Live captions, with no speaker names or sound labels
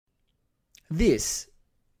This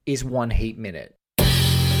is One Heat Minute.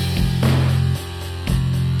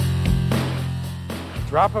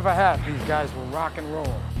 Drop of a hat, these guys will rock and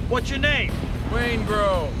roll. What's your name? Wayne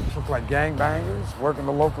Grove. Look like gangbangers, working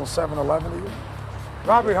the local 7-Eleven to you.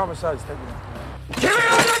 Robbery, homicides, take it. Give me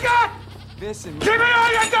all you got! Listen, Give me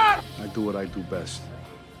all you got! I do what I do best.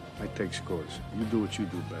 I take scores. You do what you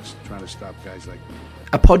do best, trying to stop guys like me.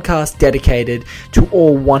 A podcast dedicated to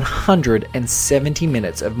all 170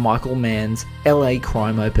 minutes of Michael Mann's LA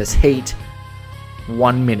crime opus Heat,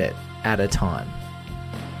 1 minute at a time.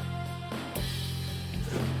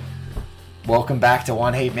 Welcome back to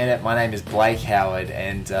One Heat Minute. My name is Blake Howard,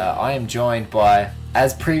 and I am joined by,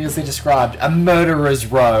 as previously described, a murderer's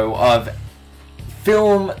row of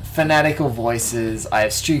film fanatical voices. I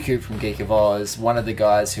have Stu Coop from Geek of Oz, one of the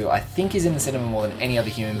guys who I think is in the cinema more than any other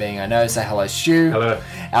human being I know. Say hello, Stu. Hello.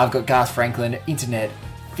 I've got Garth Franklin, internet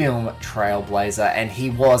film trailblazer, and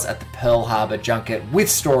he was at the Pearl Harbor junket with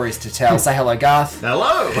stories to tell. Say hello, Garth.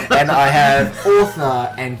 Hello. And I have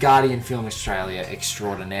author and Guardian Film Australia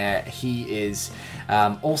extraordinaire. He is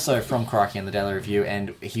also from Crikey and the Daily Review,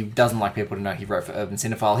 and he doesn't like people to know he wrote for Urban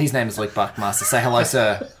Cinephile. His name is Luke Buckmaster. Say hello,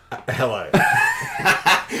 sir. Hello.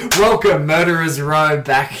 Welcome, Murderers Row,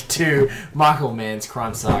 back to Michael Mann's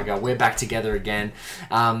crime saga. We're back together again.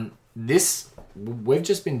 We've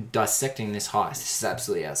just been dissecting this heist. This is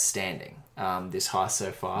absolutely outstanding, this heist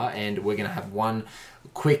so far, and we're going to have one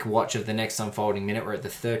quick watch of the next unfolding minute. We're at the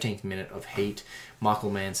 13th minute of Heat, Michael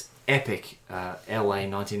Mann's epic LA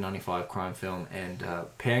 1995 crime film, and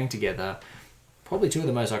pairing together probably two of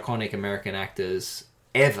the most iconic American actors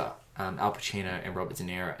ever, Al Pacino and Robert De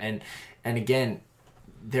Niro. And again,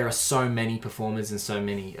 there are so many performers and so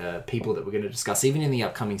many people that we're going to discuss, even in the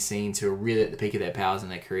upcoming scenes, who are really at the peak of their powers in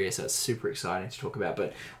their career, so it's super exciting to talk about.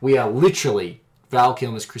 But we are literally, Val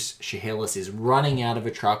Kilmer's Chris Shihelis is running out of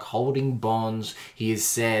a truck, holding bonds. He has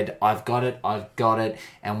said, I've got it,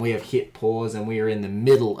 and we have hit pause, and we are in the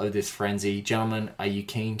middle of this frenzy. Gentlemen, are you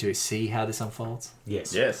keen to see how this unfolds?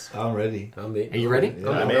 Yes. I'm ready. Are you ready? Yeah.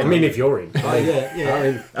 I mean, if you're in. Oh,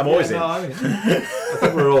 yeah. I'm always in. I'm in. I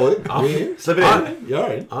think we're all in. I'm in. Slip it in.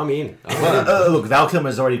 You're in. I'm in. Look, Val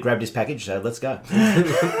Kilmer's already grabbed his package, so let's go.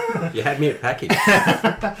 You had me at package.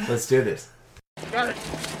 Let's do this. Got it.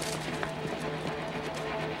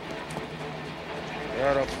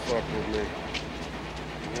 Gotta fuck with me.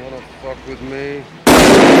 Gotta fuck with me.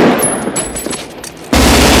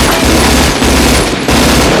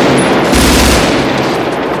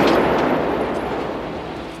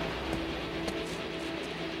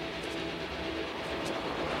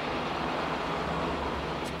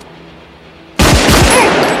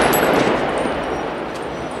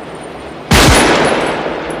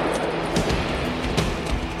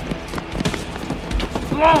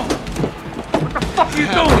 What are you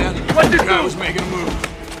doing? What did you do? I was making a move.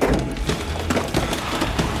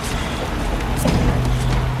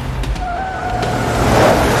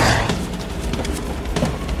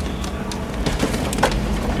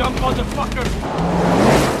 Jump, motherfucker!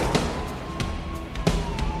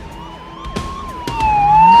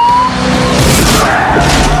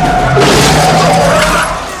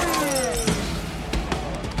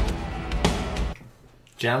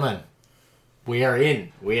 Gentlemen, we are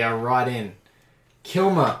in. We are right in.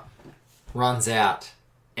 Kilmer runs out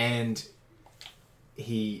and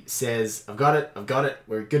he says, I've got it,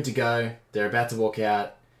 we're good to go. They're about to walk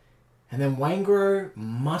out. And then Waingro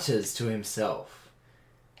mutters to himself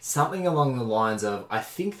something along the lines of, I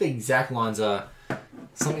think the exact lines are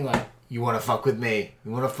something like, you want to fuck with me?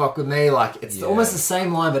 You want to fuck with me? Like, it's almost the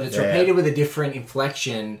same line, but it's repeated with a different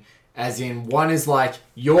inflection, as in, one is like,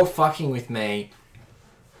 you're fucking with me.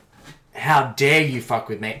 How dare you fuck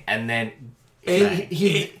with me? And then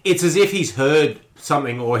it's as if he's heard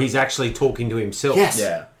something, or he's actually talking to himself. Yes.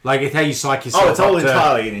 Yeah. Like, it's how you psych yourself. Oh, it's all up to-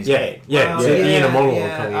 entirely in his head. Yeah, it's the inner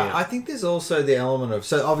monologue coming out. I think there's also the element of...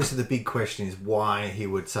 So, obviously, the big question is why he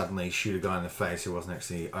would suddenly shoot a guy in the face who wasn't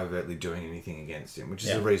actually overtly doing anything against him, which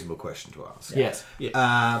is a reasonable question to ask. Yes.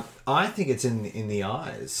 I think it's in the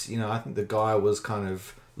eyes. You know, I think the guy was kind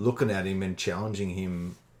of looking at him and challenging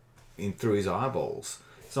him through his eyeballs.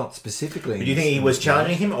 It's not specifically... But do you think he was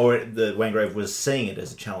challenging him, or the Waingrove was seeing it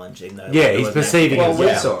as a challenge? Even though He's perceiving it. Well,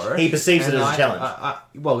 we saw it. He perceives it And as a challenge.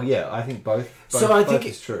 I think both So I think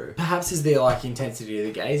is true. Perhaps is there like intensity of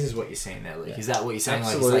the gaze is what you're saying there, Luke? Yeah. Is that what you're saying?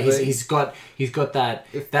 Absolutely. Like he's got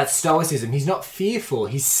that stoicism. He's not fearful.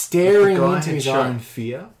 He's staring if the guy into had his shown own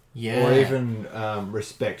fear, Yeah. or even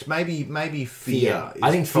respect. Maybe fear. Fear.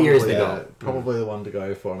 I think fear is the probably goal. Probably the one to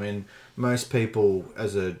go for. I mean, most people,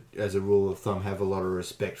 as a rule of thumb, have a lot of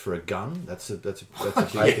respect for a gun. That's a big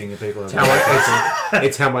thing that people have.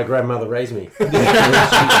 It's how my grandmother raised me.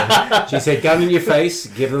 She said, "Gun in your face,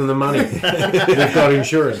 give them the money. They've got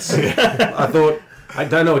insurance." I thought, I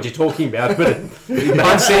don't know what you're talking about, but it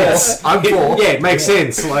makes sense. I'm for. Yeah, it makes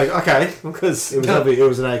sense. Like, okay, because It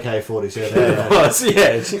was an AK-47. it was,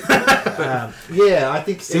 yeah. Yeah, I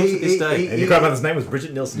think Still to this day. And your grandmother's name was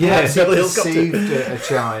Bridget Nielsen. Yeah, Beverly he Hills Cop too. perceived a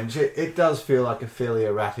challenge. It does feel like a fairly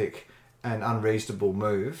erratic and unreasonable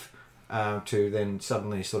move to then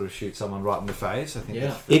suddenly sort of shoot someone right in the face. I think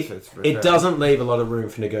Yeah. It doesn't leave a lot of room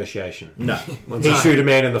for negotiation. No. Once you shoot a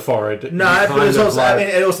man in the forehead, No, you but kind it's of also, like- I mean,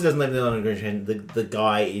 it also doesn't leave the negotiation. The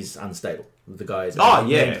guy is unstable. The guy is Oh,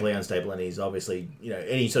 yeah. mentally unstable, and he's obviously,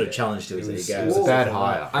 any sort of challenge to his ego. It was a bad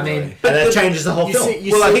hire. I mean, and that changes the whole you film. see-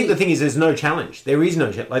 you well, I see- think the thing is, there's no challenge. There is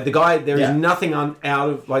no challenge. Like the guy, there is Yeah. nothing out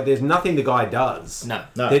of like. There's nothing the guy does. No.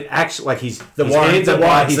 That actually, like his warrant- hands the are by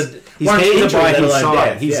warrants- his the warrants hands are injury, by let his alone side.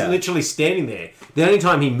 death, He's yeah. literally standing there. The only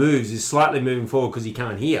time he moves is slightly moving forward because he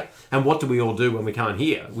can't hear. And what do we all do when we can't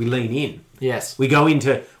hear? We lean in. Yes. We go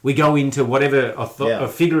into whatever Yeah. a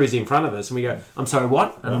figure is in front of us, and we go, "I'm sorry,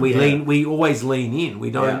 what?" And we lean. We always lean in. We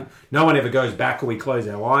don't. Yeah. No one ever goes back, or we close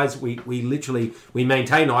our eyes. We literally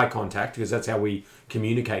maintain eye contact because that's how we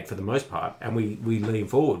communicate for the most part, and we lean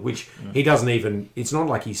forward, which he doesn't even. It's not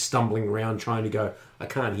like he's stumbling around trying to go, "I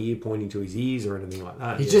can't hear," pointing to his ears or anything like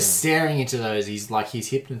that. He's just staring into those. He's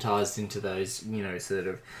hypnotized into those, sort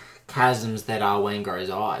of chasms that are Wangro's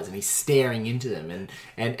eyes, and he's staring into them,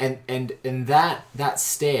 and that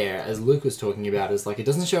stare, as Luke was talking about, is like it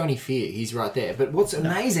doesn't show any fear. He's right there. But what's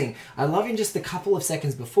amazing, I love in just a couple of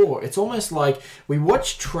seconds before, it's almost like we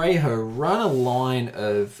watched Trejo run a line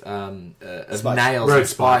of nails, Road and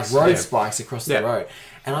spikes, road yeah. spikes across Yeah. the road,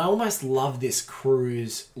 and I almost love this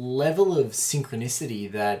crew's level of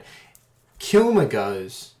synchronicity that Kilmer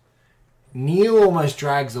goes. Neil almost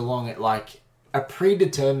drags along at like a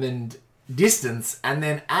predetermined distance, and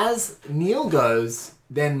then as Neil goes,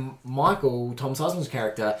 then Michael, Tom Sizemell's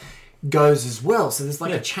character, goes as well. So there's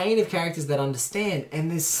like a chain of characters that understand, and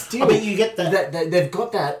there's still. I mean, you get that. They've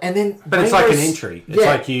got that, and then. But it's like an Wangro's- entry. It's Yeah.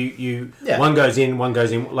 like you Yeah. one goes in.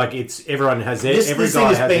 Like it's everyone has their This every thing guy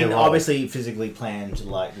has has been their role. obviously physically planned to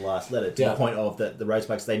like the last letter to Yeah. the point of the road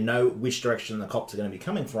spikes. They know which direction the cops are going to be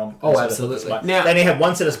coming from. Oh, and so they put the absolutely. spike- Now- they only have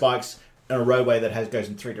one set of spikes on a roadway that goes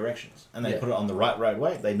in three directions, and they Yeah. put it on the right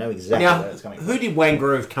roadway. They know exactly Now, where it's coming who from. did Wayne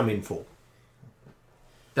Grove come in for?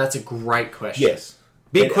 That's a great question. Yes.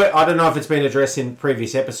 I don't know if it's been addressed in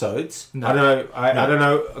previous episodes. No. I don't know. I don't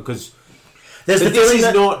know because There's the but this feeling is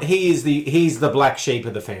that not. He's the black sheep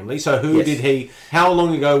of the family. So who Yes. did he? How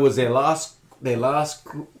long ago was their last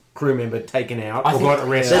crew member taken out I or think- got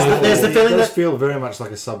arrested? There's the It feeling does that feel very much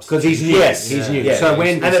like a substitute. Because he's new. Yes. He's new. Yeah. So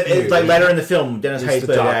when and it's like later in the film, Dennis He's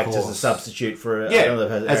the Haysbert dark acts as a horse. substitute for Yeah, another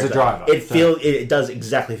person. as a driver. It does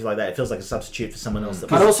exactly feel like that. It feels like a substitute for someone else. That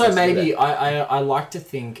But was also supposed to be maybe there. I like to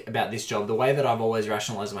think about this job the way that I've always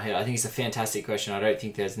rationalized in my head. I think it's a fantastic question. I don't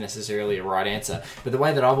think there's necessarily a right answer. But the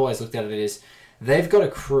way that I've always looked at it is they've got a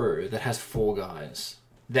crew that has 4 guys.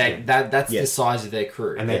 That's the Yes. size of their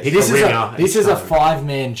crew. And they Yes. pick This the is ringer this each is a time.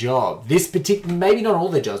 5-man job. This particular, maybe not all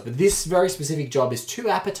their jobs, but this very specific job is too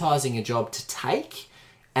appetizing a job to take,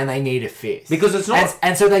 and they need a fifth. Because it's not-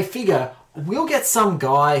 and so they figure we'll get some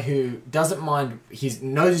guy who doesn't mind. He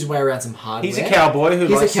knows his way around some hardware. he's a cowboy who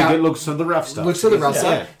He's a likes cow- to get looks for the rough stuff. Looks for the rough Yeah.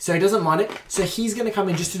 stuff, so he doesn't mind it. So he's going to come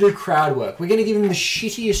in just to do crowd work. We're going to give him the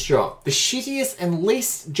shittiest job, the shittiest and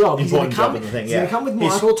least job. He's going to Important come. job in the thing, He's going yeah. to come with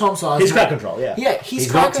He's- Michael Tom Sizemell. he's crowd control, yeah. Yeah, He's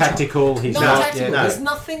crowd not control. tactical, he's not not- tactical. yeah, no. There's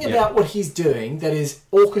nothing about what he's doing that is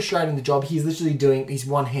orchestrating the job. He's literally doing his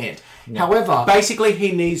one hand. However, Basically,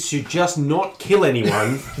 he needs to just not kill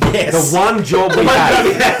anyone. Yes. The one job we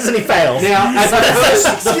have. and he fails. Now, as a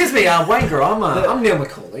person, excuse me, Wanger, I'm Neil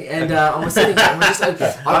McCauley, and I'm sitting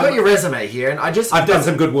here. I've got your resume here, and I've done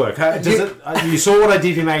some good work. You saw what I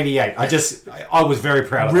did in '88. I was very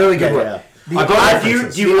proud of really it. good work. Yeah. I got The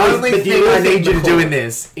references. only thing I need you to do in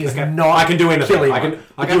this is not I can do anything. kill I anyone.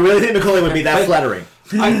 Do you really think Macaulay would be that flattering?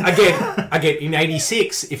 Again, in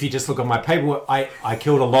 '86, if you just look at my paperwork, I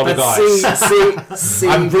killed a lot of But guys. see,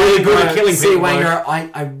 I'm really good at killing see, people, Wanger,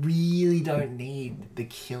 I really don't need the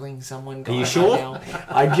killing someone guy. you sure? Right now.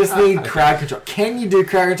 I just need crowd control. Can you do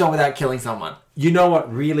crowd control without killing someone? You know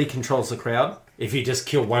what really controls the crowd? if you just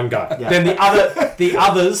kill one guy. Then the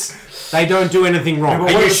others, they don't do anything wrong.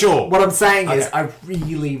 Are you sure? What I'm saying is, I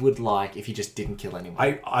really would like if you just didn't kill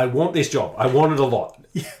anyone. I want this job. I want it a lot.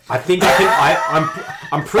 I think I can.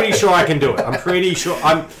 I'm pretty sure I can do it. I'm pretty sure.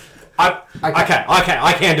 Okay.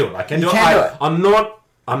 I can do it. I can do it.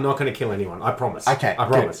 I'm not going to kill anyone. I promise. Okay, I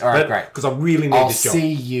promise. good. All right, great. Because I really need this job. I'll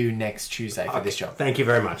see you next Tuesday for this job. Thank you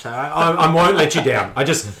very much. I won't let you down.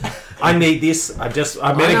 I need this. I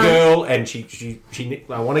met a girl and she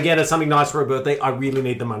I want to get her something nice for her birthday. I really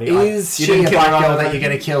need the money. Is she a black girl that you're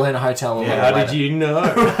going to kill in a hotel? How did you know?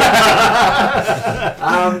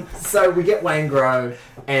 So we get Waingro,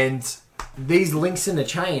 and these links in the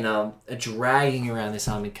chain are dragging around this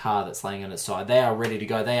armored car that's laying on its side. They are ready to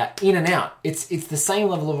go. They are in and out. It's the same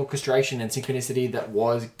level of orchestration and synchronicity that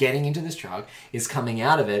was getting into this truck is coming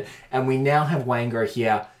out of it. And we now have Waingro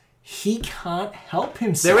here. He can't help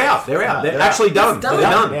himself. They're out. They're actually done. They're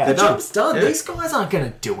done. The job's done. Yeah. These guys aren't going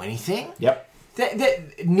to do anything. Yep.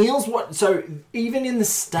 Neil's what? So even in the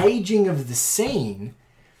staging of the scene,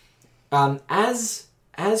 as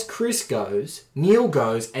Chris goes, Neil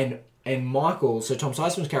goes, and Michael, so Tom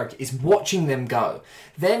Sizemore's character, is watching them go.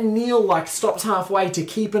 Then Neil stops halfway to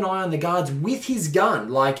keep an eye on the guards with his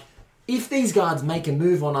gun. If these guards make a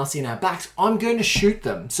move on us in our backs, I'm going to shoot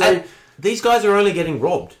them. So and these guys are only getting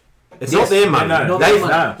robbed. It's not their money. No, their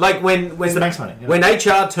money. Like when it's the bank's money. Yeah. When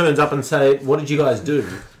HR turns up and say, "What did you guys do?"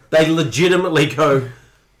 They legitimately go,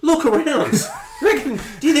 "Look around."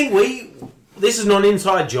 Do you think this is not an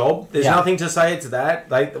inside job? There's nothing to say it's that.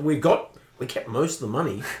 We kept most of the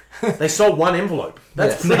money. They sold one envelope.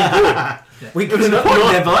 That's pretty good. We got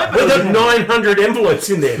 900 envelopes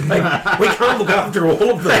in there. We can't look after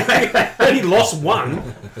all of them. They only lost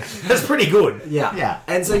one. That's pretty good. Yeah.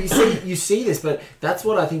 And so you see this, but that's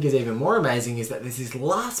what I think is even more amazing is that there's this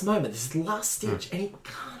last moment, this last stitch, and he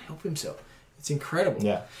can't help himself. It's incredible.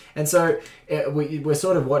 Yeah. And so we're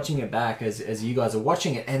sort of watching it back as you guys are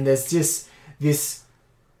watching it, and there's just this.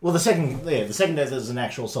 Well, the second there's an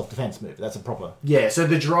actual self-defense move. That's a proper... Yeah, so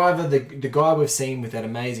the driver, the guy we've seen with that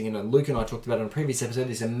amazing... And Luke and I talked about it on a previous episode,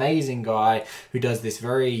 this amazing guy who does this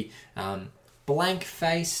very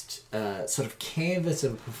blank-faced sort of canvas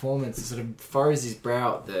of a performance. It sort of furrows his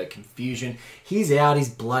brow at the confusion. He's out, he's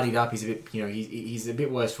bloodied up, he's a bit, he's a bit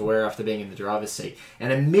worse for wear after being in the driver's seat.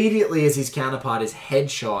 And immediately as his counterpart is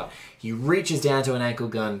headshot, he reaches down to an ankle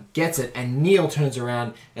gun, gets it, and Neil turns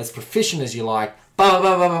around as proficient as you like.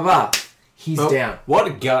 He's down.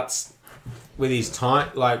 What guts with his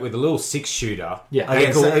with a little 6-shooter. Yeah,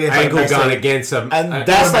 ankle gun against him, and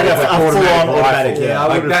that's like a full-on automatic. Yeah,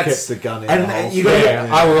 I would have kept the gun in.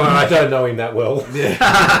 I don't know him that well.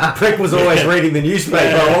 Yeah. Prick was always reading the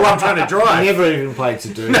newspaper while I'm trying to drive. I never even played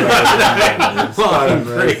to do.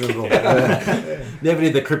 Never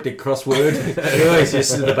did the cryptic crossword. He always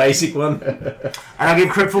just did the basic one. And I'll give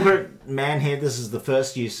credit for man here. This is the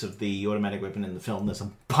first use of the automatic weapon in the film. There's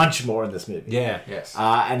a bunch more in this movie. Yeah. Yes.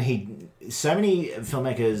 And so many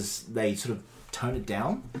filmmakers, they sort of tone it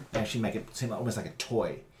down. They actually make it seem almost like a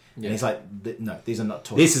toy. Yeah. And he's like, no, these are not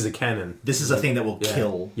toys. This is a cannon. This is a thing that will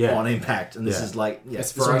kill on impact. And this is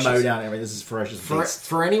it's this will mow down everything. This is ferocious.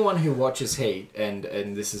 For anyone who watches Heat, and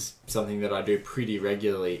this is something that I do pretty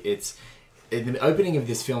regularly, it's in the opening of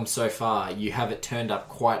this film so far, you have it turned up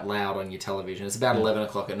quite loud on your television. It's about 11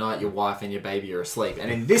 o'clock at night, your wife and your baby are asleep.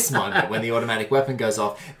 And in this moment, when the automatic weapon goes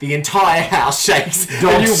off, the entire house shakes.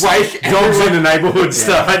 And you wake dogs in the neighbourhood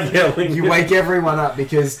start yelling. You wake everyone up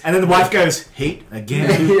because... And then the wife goes, "Heat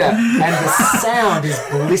again." Yeah, and the sound is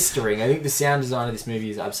blistering. I think the sound design of this movie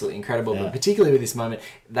is absolutely incredible, but particularly with this moment,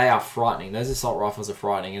 they are frightening. Those assault rifles are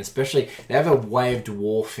frightening, and especially they have a way of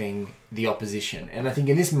dwarfing the opposition. And I think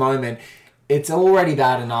in this moment... It's already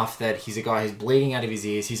bad enough that he's a guy who's bleeding out of his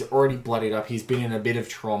ears. He's already bloodied up. He's been in a bit of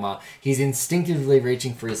trauma. He's instinctively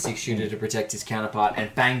reaching for his 6-shooter to protect his counterpart.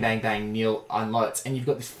 And bang, bang, bang, Neil unloads. And you've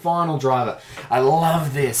got this final driver. I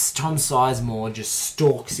love this. Tom Sizemore just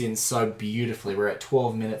stalks in so beautifully. We're at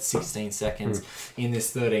 12 minutes, 16 seconds in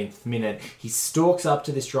this 13th minute. He stalks up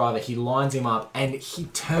to this driver. He lines him up. And he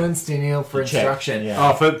turns to Neil for instruction. Yeah.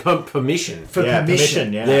 Oh, for permission. For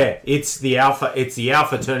permission. Yeah. It's the alpha. It's the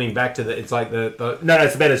alpha turning back to the... It's like No,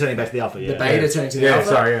 it's the beta turning back to the alpha. Yeah. The beta turning to the alpha.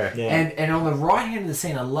 Sorry, And on the right hand of the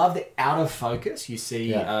scene, I love the out of focus. You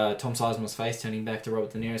see Tom Sizemore's face turning back to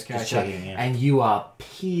Robert De Niro's character, and you are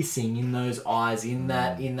piercing in those eyes, in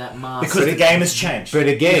that mask. Because the game has changed. But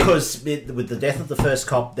again, because with the death of the first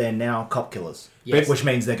cop, they're now cop killers. Yes. Which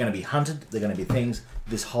means they're going to be hunted. They're going to be things.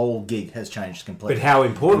 This whole gig has changed completely. But how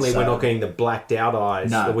importantly, we're not getting the blacked out eyes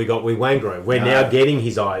that we got with Waingro. We're now getting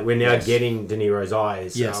his eye. We're now getting De Niro's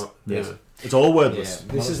eyes. Yes. It's all Yeah, wordless.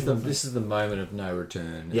 this is the moment of no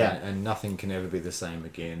return. Yeah. and nothing can ever be the same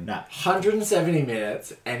again. No. 170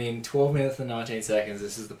 minutes, and in 12 minutes and 19 seconds,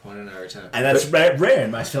 this is the point of no return. And that's rare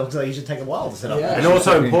in most films. They usually take a while to set up. Yeah. And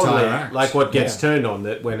also The importantly, entire act. like what gets turned on,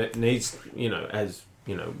 that when it needs, as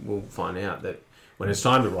we'll find out that when it's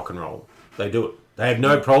time to rock and roll, they do it. They have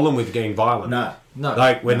no problem with getting violent. No.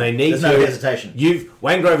 Like when they need There's to. no hesitation.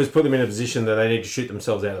 Wayne Grover's put them in a position that they need to shoot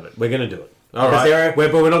themselves out of it. We're going to do it. All Because right.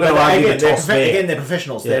 But we're not going to argue the toss there. Again, they're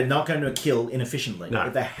professionals. Yeah. They're not going to kill inefficiently. No.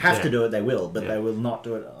 If they have to Yeah. do it, they will. But Yeah. they will not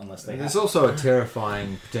do it unless they have There's to. also a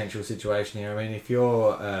terrifying potential situation here. I mean, if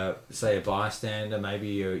you're, say, a bystander, maybe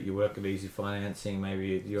you work at Easy Financing,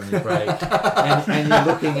 maybe you're on your break, and you're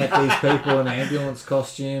looking at these people in ambulance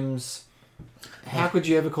costumes. How could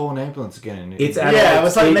you ever call an ambulance again? It's Yeah,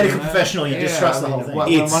 it's like a You medical know? professional. You just trust the whole thing. When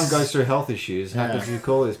It's- one goes through health issues, how could you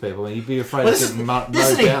call these people? You'd be afraid Well, of this, is, getting this,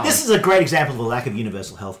 is mowed a, down. this is a great example of a lack of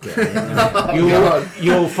universal health care.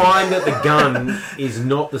 You'll find that the gun is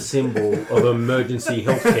not the symbol of emergency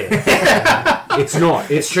healthcare. It's not.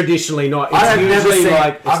 It's traditionally not. It's I've never usually seen-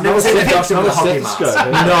 like I've never seen a doctor with a hockey mask.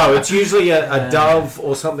 no. It's usually a dove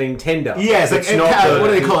or something tender. Yeah, it's like, it's not. what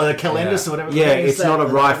do they call it? A calendus or whatever? Yeah, they it's say, not a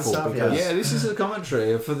and rifle stuff, because- Yeah, this is a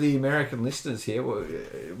commentary for the American listeners here.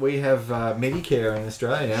 We have Medicare in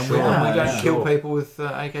Australia, and we don't yeah, kill sure. people with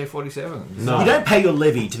AK-47s. No. You don't pay your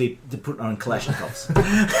levy to put on Kalashnikovs.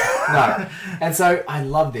 No. And so I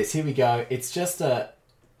love this. Here we go. It's just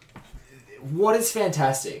what is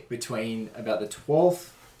fantastic between about the 12th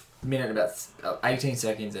minute, about 18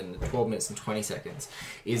 seconds, and the 12 minutes and 20 seconds,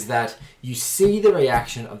 is that you see the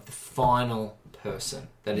reaction of the final person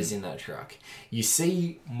that is in that truck. You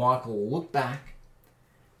see Michael look back,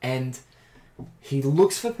 and he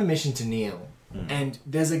looks for permission to kneel. And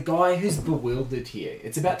there's a guy who's bewildered here.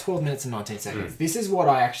 It's about 12 minutes and 19 seconds. This is what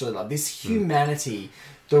I actually love. This humanity,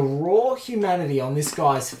 the raw humanity on this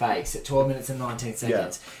guy's face at 12 minutes and 19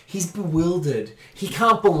 seconds. He's bewildered. He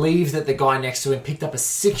can't believe that the guy next to him picked up a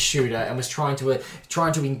 6-shooter and was trying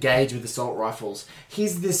to engage with assault rifles.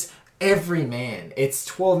 He's this everyman. It's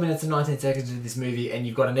 12 minutes and 19 seconds into this movie, and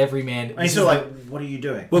you've got an everyman. And he's sort of like, what are you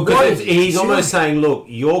doing? Well, Why? because he's almost saying, look,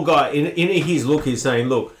 your guy, in his look, he's saying,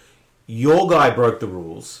 look, your guy broke the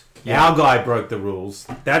rules. Yeah. Our guy broke the rules.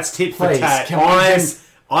 That's tit for Please, tat. can we just-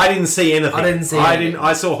 I didn't see anything. I didn't see anything.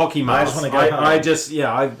 I saw hockey masks. just wanna go home.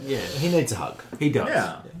 He needs a hug. He does.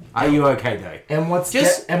 Yeah. Are you okay, Dave? And what's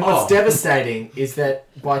oh. devastating is that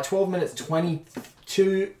by 12 minutes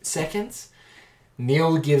 22 seconds,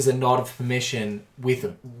 Neil gives a nod of permission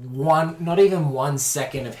with not even 1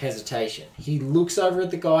 second of hesitation. He looks over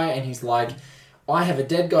at the guy and he's like, I have a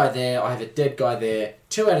dead guy there, I have a dead guy there,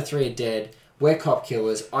 2 out of 3 are dead, we're cop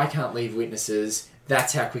killers, I can't leave witnesses.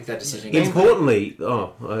 That's how quick that decision goes. Importantly, I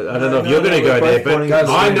don't know if you're going to we're go there, both but pointing I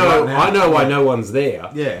at know, right now. I know why no one's there.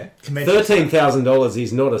 Yeah. $13,000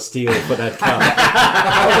 is not a steal for that car.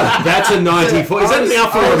 That's a 94. Is that an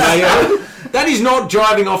Alfa Romeo? That is not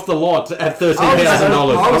driving off the lot at $13,000.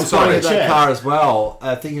 I was I'm sorry. pointing at that Yeah. car as well,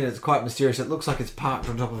 thinking it's quite mysterious. It looks like it's parked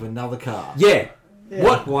on top of another car. Yeah.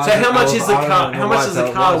 What? Why So is how it- much is the I don't car? know How why much is the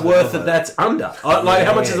it's car above worth it. that that's under? Like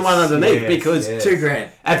how much is the one Yes, underneath? yes, Because yes. $2,000.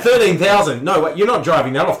 at 13,000, no, wait, you're not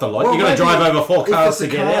driving that off the lot. Well, you're going to maybe drive over 4 cars to if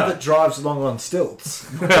it's get a car out. that drives along on stilts.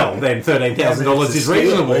 Well, then $13,000 is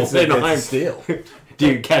reasonable. It's Then a I'm steal. do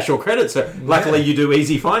you cash or credit? So luckily you do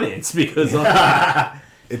easy finance because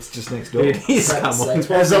It's just next door. it is come So on. 12 It's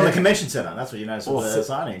on the minutes- convention center. That's what you notice with the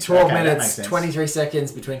signing. 12 Okay, that makes minutes, sense. 23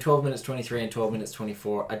 seconds, between 12 minutes 23 and 12 minutes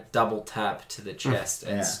 24, a double tap to the chest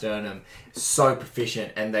and Yeah. sternum. So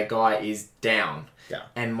proficient, and the guy is down. Yeah.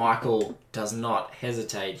 And Michael does not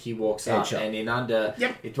hesitate. He walks up, Headshot. and in under,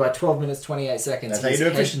 Yep. it's about 12 minutes 28 seconds. That's how you his do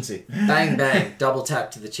head- efficiency. Bang, bang, double tap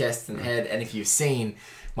to the chest and head. And if you've seen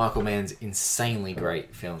Michael Mann's insanely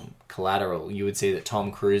great film, Collateral, you would see that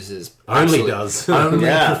Tom Cruise's Only does. only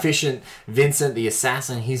Yeah. proficient Vincent the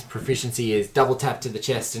assassin, his proficiency is double tap to the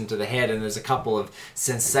chest and to the head, and there's a couple of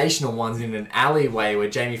sensational ones in an alleyway where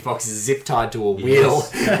Jamie Foxx is zip tied to a wheel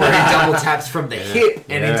where he double taps from the hip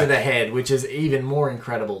and into the head, which is even more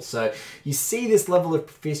incredible. So you see this level of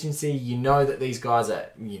proficiency, you know that these guys are,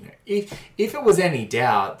 if it was any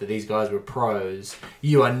doubt that these guys were pros,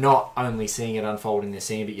 you are not only seeing it unfold in the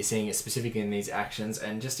scene, but you're seeing it specifically in these actions,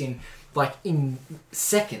 and just in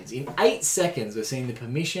seconds, in 8 seconds, we're seeing the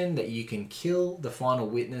permission that you can kill the final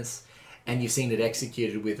witness, and you've seen it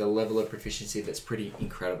executed with a level of proficiency that's pretty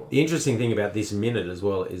incredible. The interesting thing about this minute as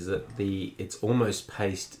well is that it's almost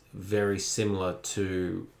paced very similar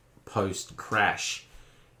to post crash,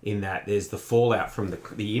 in that there's the fallout from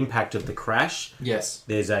the impact of the crash. Yes.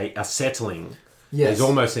 There's a settling. Yes. There's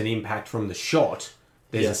almost an impact from the shot,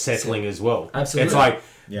 there's a Yes, settling as well. Absolutely. It's like,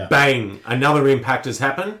 Yeah. bang, another impact has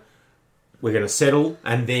happened. We're going to settle,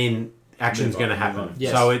 and then action's going to move on. happen.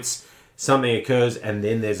 Yes. So it's something occurs, and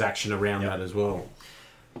then there's action around that as well.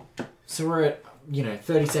 So we're at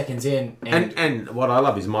 30 seconds in, and And what I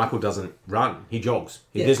love is Michael doesn't run; he jogs.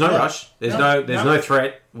 Yeah. There's no Yeah. rush. There's No. no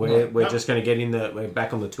threat. We're No. just going to get in we're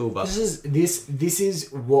back on the tour bus. this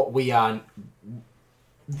is what we are.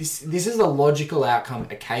 This is a logical outcome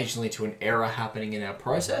occasionally to an error happening in our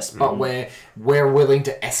process, but we're willing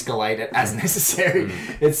to escalate it as necessary.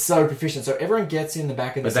 It's so proficient. So everyone gets in the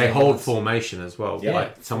back of the But they hold formation as well. Yeah.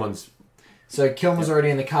 Like someone's. So Kilmer's already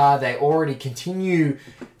in the car. They already continue.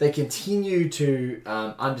 They continue to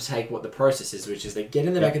undertake what the process is, which is they get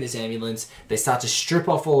in the back of this ambulance. They start to strip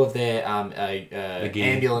off all of their gear,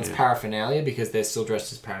 ambulance yeah. paraphernalia because they're still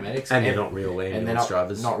dressed as paramedics, And they're not real and they're ambulance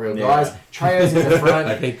drivers. not real Yeah. guys. Trejo's in the front.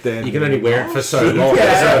 I think then You can only wear it for so long.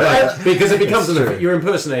 Yeah. So, because it becomes It's true. you're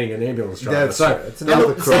impersonating an ambulance driver. That's so true. It's the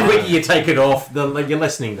another crime. quicker you take it off, you're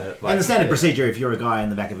lessening the. And the standard procedure, if you're a guy in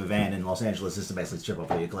the back of a van in Los Angeles, is to basically strip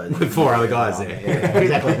off all your clothes. With 4 other guys there. Yeah,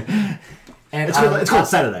 exactly. And It's called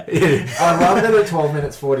Saturday. I love that at 12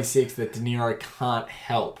 minutes 46 that De Niro can't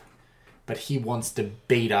help, but he wants to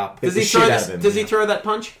beat up. Does the he shit throw? out of him, Does he yeah. throw that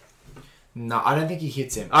punch? No, I don't think he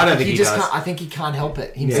hits him. I don't think he just does. can't. I think he can't help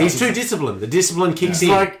it. He's too disciplined. The discipline kicks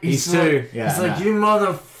in. He's too. Yeah, he's like no. you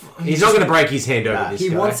mother. He's not going to break his hand over Nah, this He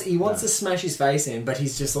guy. wants to smash his face in, but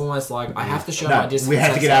he's just almost like I have to show No, my distance. we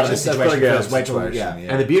have to get out of this That's situation gotta get out first. of Wait the till situation,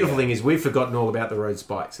 yeah. And the beautiful thing is we've forgotten all about the road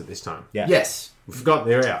spikes at this time. Yeah. Yes, We've forgotten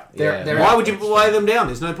they're out. They're Why out. would you lay them down?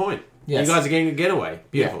 There's no point. Yes. You guys are getting a getaway.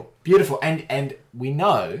 Beautiful. Yeah. Beautiful, and we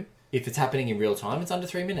know if it's happening in real time, it's under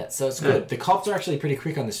 3 minutes, so it's good. The cops are actually pretty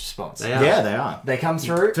quick on this response. They are. Yeah, they are. They come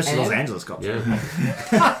through. Especially and- Los Angeles cops.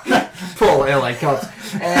 Yeah. Poor LA cops.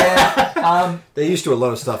 And, They're used to a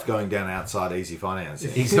lot of stuff going down outside Easy Finance.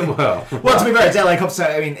 Well, Well, to be fair, it's LA cops. So,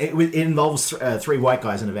 I mean, it involves 3 white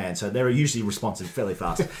guys in a van, so they're usually responsive fairly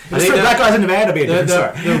fast. If there's 3 black guys in the van, it'll be a different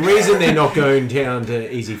story. the reason they're not going down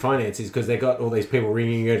to Easy Finance is because they got all these people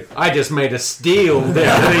ringing in. I just made a steal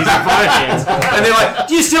down at Easy Finance, and they're like,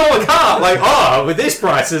 "Do you steal a car?" Like, "Oh, with this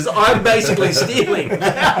prices, I'm basically stealing."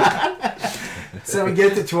 so we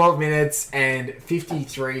get to 12 minutes and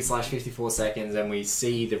 53/54 seconds, and we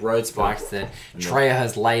see the road spikes that Trejo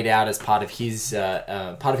has laid out as part of his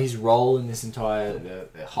role in this entire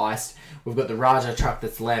heist. We've got the Raja truck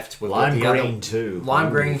that's left. We've Lime got the green other, too. Lime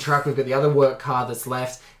green truck. We've got the other work car that's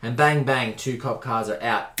left, and bang bang, 2 cop cars are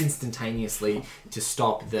out instantaneously to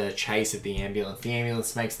stop the chase of the ambulance. The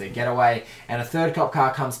ambulance makes their getaway, and a 3rd cop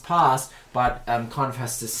car comes past, but kind of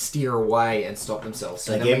has to steer away and stop themselves.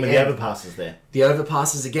 So then Again, we with the end- overpasses there. the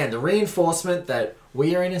overpasses again, the reinforcement that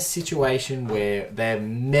we are in a situation where there are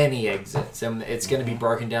many exits, and it's going to be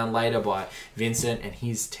broken down later by Vincent and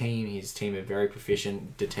his team. His team of very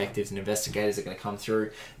proficient detectives and investigators are going to come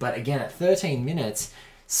through. But again, at 13 minutes,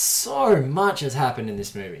 so much has happened in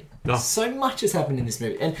this movie. Oh. So much has happened in this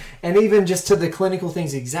movie, and even just to the clinical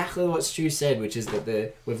things, exactly what Stu said, which is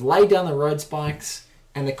that we've laid down the road spikes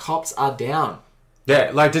and the cops are down.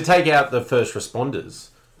 Yeah, like to take out the first responders.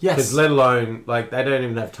 Yes. Because let alone, like, they don't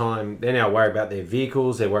even have time. They're now worried about their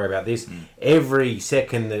vehicles. They're worried about this. Every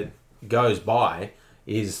second that goes by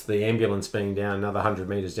is the ambulance being down another 100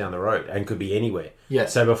 metres down the road and could be anywhere.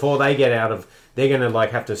 Yes. So before they get out of... They're going to, like,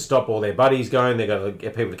 have to stop all their buddies going. They've got to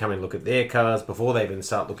get people to come and look at their cars before they even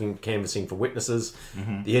start canvassing for witnesses.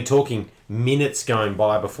 You're talking minutes going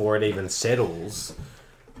by before it even settles.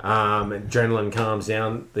 Adrenaline calms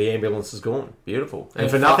down, the ambulance is gone. Beautiful. And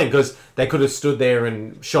for nothing, because they could have stood there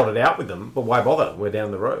and shot it out with them, but why bother? We're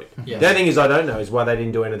down the road. Yeah. The only thing is I don't know is why they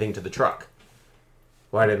didn't do anything to the truck.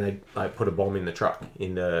 Why didn't they like put a bomb in the truck,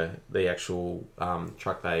 in the actual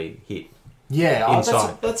truck they hit? Yeah,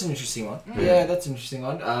 Inside. that's an interesting one. Yeah, that's an interesting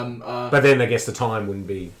one. But then I guess the time wouldn't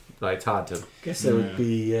be... Like, it's hard to... I guess there would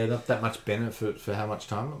be not that much benefit for how much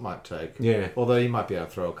time it might take. Yeah. Although you might be able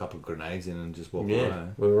to throw a couple of grenades in and just walk Yeah. away.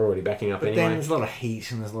 We were already backing up But then anyway. there's a lot of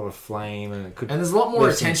heat and there's a lot of flame and it could... And there's a lot more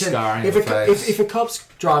leave some attention. scarring If on a, the face. if a cop's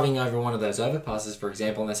driving over one of those overpasses, for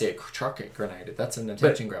example, and they see a truck get grenaded, that's an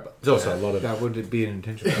attention grabber. There's also a lot of... That would be an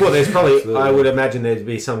intention. Well, there's probably... Absolutely. I would imagine there'd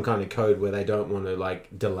be some kind of code where they don't want to,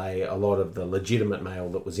 like, delay a lot of the legitimate mail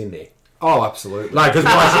that was in there. Oh, absolutely. Like, because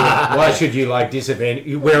why should you, like, disadvantage...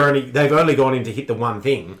 They've only gone in to hit the one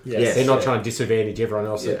thing. Yes. They're not Yeah. trying to disadvantage everyone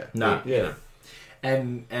else. Yeah. No. Yeah.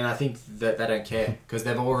 And I think that they don't care because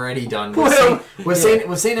they've already done. Well, We've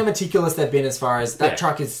seen how meticulous they've been as far as that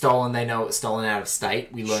truck is stolen. They know it's stolen out of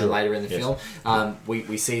state. We learn later in the film.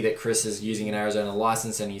 We see that Chris is using an Arizona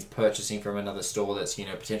license and he's purchasing from another store that's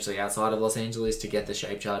potentially outside of Los Angeles to get the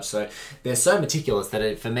shape charge. So they're so meticulous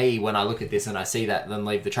that for me, when I look at this and I see that, then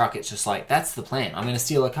leave the truck, it's just like that's the plan. I'm going to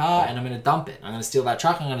steal a car and I'm going to dump it. I'm going to steal that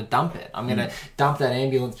truck. I'm going to dump it. I'm going to dump that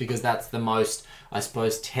ambulance because that's the most, I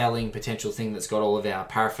suppose, telling potential thing that's got all of our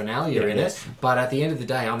paraphernalia in it. But at the end of the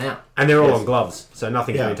day, I'm out. And they're all on gloves, so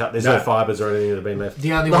nothing can be touched. There's no fibres or anything that have been left. The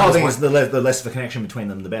whole thing is the less of a connection between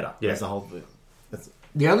them, the better. Yeah. That's the whole.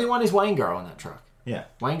 The only one is Wanger on that truck. Yeah.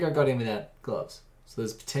 Wanger got in without gloves. So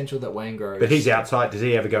there's potential that Wanger But he's outside. Does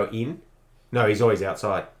he ever go in? No, he's always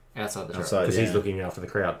outside outside the truck. because he's looking after the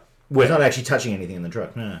crowd. He's not actually touching anything in the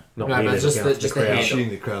truck. No. Not No, really but just looking after the the crowd. handle. Shooting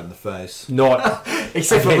the crowd in the face. Not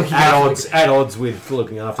Except for looking at odds with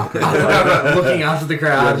looking after the crowd. looking after the You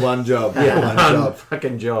crowd. had one job. Yeah, one job.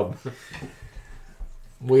 fucking job.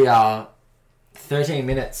 We are 13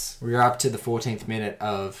 minutes. We're up to the 14th minute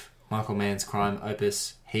of Michael Mann's crime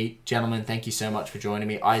opus, Heat. Gentlemen, thank you so much for joining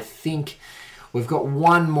me. I think we've got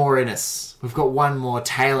one more in us. We've got one more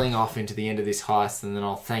tailing off into the end of this heist, and then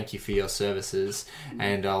I'll thank you for your services,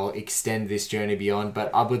 and I'll extend this journey beyond.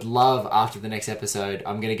 But I would love, after the next episode,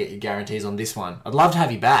 I'm going to get your guarantees on this one. I'd love to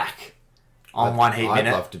have you back on One Heat I'd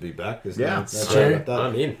Minute. love to be back. There's Yeah, no it's doubt true. about that.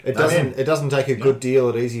 I'm in. It doesn't take a good deal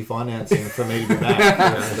at Easy Financing for me to be back.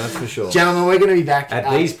 That's for sure. Gentlemen, we're going to be back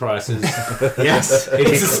At these prices, Yes.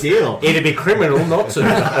 It's a steal. it'd be criminal not to.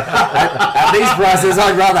 At these prices,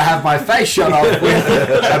 I'd rather have my face shot off with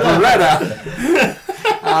a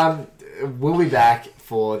Beretta. We'll be back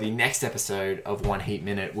for the next episode of One Heat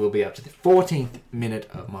Minute. We'll be up to the 14th minute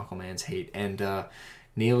of Michael Mann's Heat, and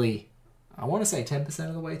nearly, I want to say 10%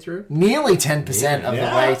 of the way through. Nearly 10% of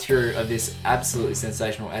the way through of this absolutely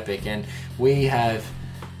sensational epic, and we have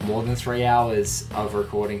more than 3 hours of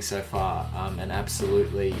recording so far, and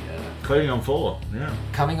absolutely Including on 4. Yeah.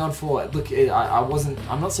 coming on 4. Look,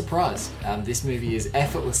 I'm not surprised. This movie is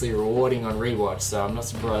effortlessly rewarding on rewatch, so I'm not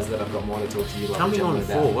surprised that I've got more to talk to you like Coming on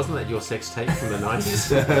about. 4, wasn't that your sex tape from the 90s?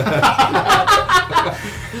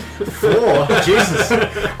 4? Jesus.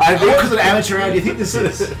 What kind of amateur hour do you think this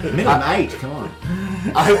is? Minute 8, come on.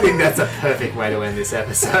 I think that's a perfect way to end this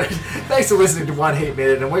episode. Thanks for listening to One Heat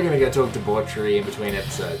Minute, and we're going to go talk debauchery in between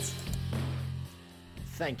episodes.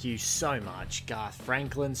 Thank you so much, Garth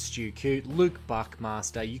Franklin, Stu Coote, Luke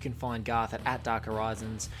Buckmaster. You can find Garth at Dark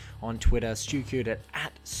Horizons on Twitter, Stu Coote at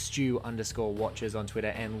Stu_Watches on Twitter,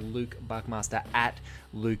 and Luke Buckmaster at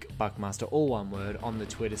Luke Buckmaster, all one word, on the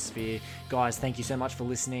Twitter sphere. Guys, thank you so much for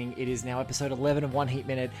listening. It is now episode 11 of One Heat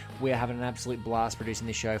Minute. We're having an absolute blast producing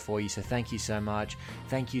this show for you, so thank you so much.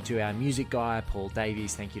 Thank you to our music guy, Paul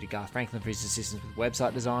Davies. Thank you to Garth Franklin for his assistance with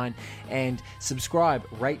website design. And subscribe,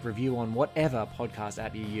 rate, review on whatever podcast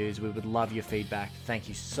app you use. We would love your feedback. Thank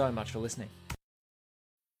you so much for listening.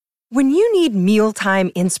 When you need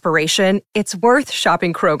mealtime inspiration, it's worth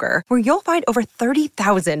shopping Kroger, where you'll find over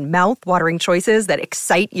 30,000 mouth-watering choices that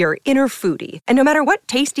excite your inner foodie. And no matter what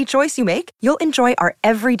tasty choice you make, you'll enjoy our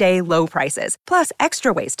everyday low prices, plus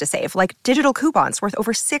extra ways to save, like digital coupons worth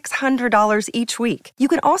over $600 each week. You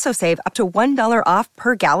can also save up to $1 off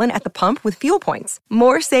per gallon at the pump with fuel points.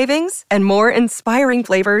 More savings and more inspiring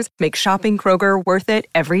flavors make shopping Kroger worth it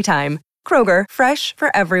every time. Kroger, fresh for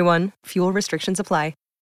everyone. Fuel restrictions apply.